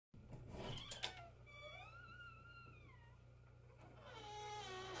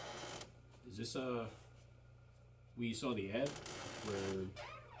this, we saw the ad? We're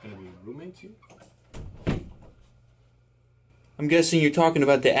gonna be roommates here? I'm guessing you're talking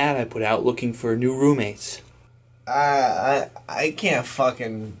about the ad I put out looking for new roommates. I can't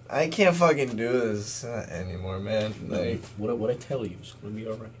fucking do this anymore, man. Like, what I tell you is gonna be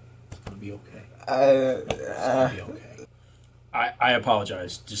alright. It's gonna be okay. It's gonna be okay. I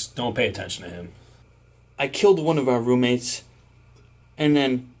apologize. Just don't pay attention to him. I killed one of our roommates, and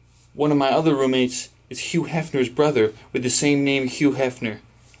then one of my other roommates is Hugh Hefner's brother with the same name, Hugh Hefner,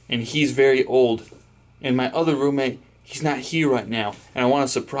 and he's very old. And my other roommate, he's not here right now, and I want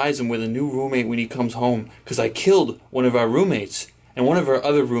to surprise him with a new roommate when he comes home, because I killed one of our roommates, and one of our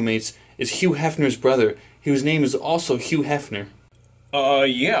other roommates is Hugh Hefner's brother, whose name is also Hugh Hefner.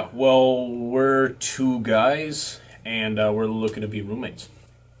 Yeah, well, we're two guys, and we're looking to be roommates.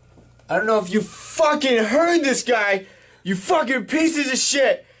 I don't know if you fucking heard this guy, you fucking pieces of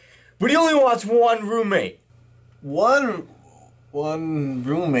shit, but he only wants one roommate. One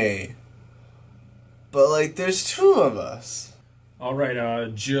roommate? But, like, there's two of us.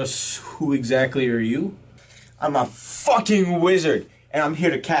 Alright, just who exactly are you? I'm a fucking wizard, and I'm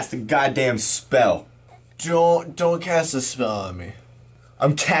here to cast a goddamn spell. Don't cast a spell on me.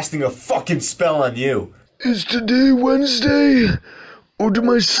 I'm casting a fucking spell on you. Is today Wednesday? Or do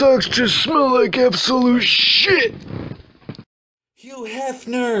my socks just smell like absolute shit? Hugh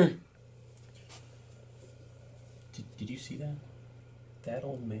Hefner! Did you see that? That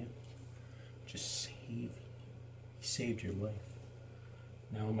old man just saved your life.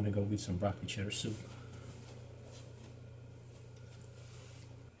 Now I'm gonna go get some broccoli cheddar soup.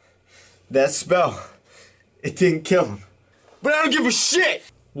 That spell, it didn't kill him. But I don't give a shit!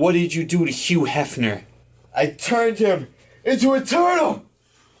 What did you do to Hugh Hefner? I turned him into a turtle!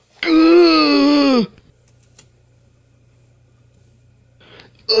 I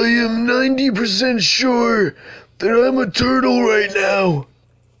am 90% sure that I'm a turtle right now.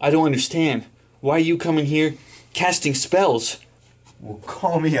 I don't understand. Why are you coming here casting spells? Well,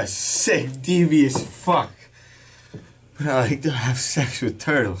 call me a sick, devious fuck. But I like to have sex with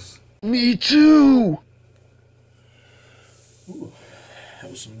turtles. Me too. Ooh,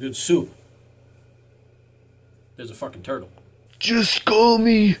 that was some good soup. There's a fucking turtle. Just call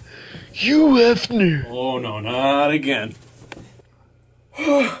me Hugh Hefner. Oh no, not again.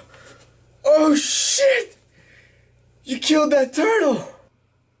 Oh shit! You killed that turtle!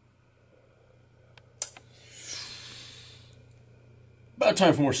 About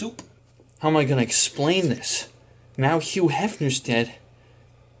time for more soup. How am I gonna explain this? Now Hugh Hefner's dead.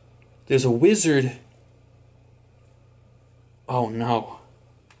 There's a wizard. Oh no.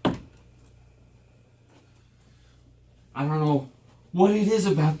 I don't know what it is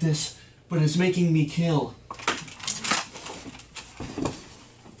about this, but it's making me kill.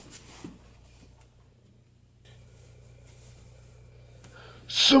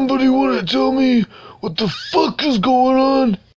 Somebody wanna tell me what the fuck is going on?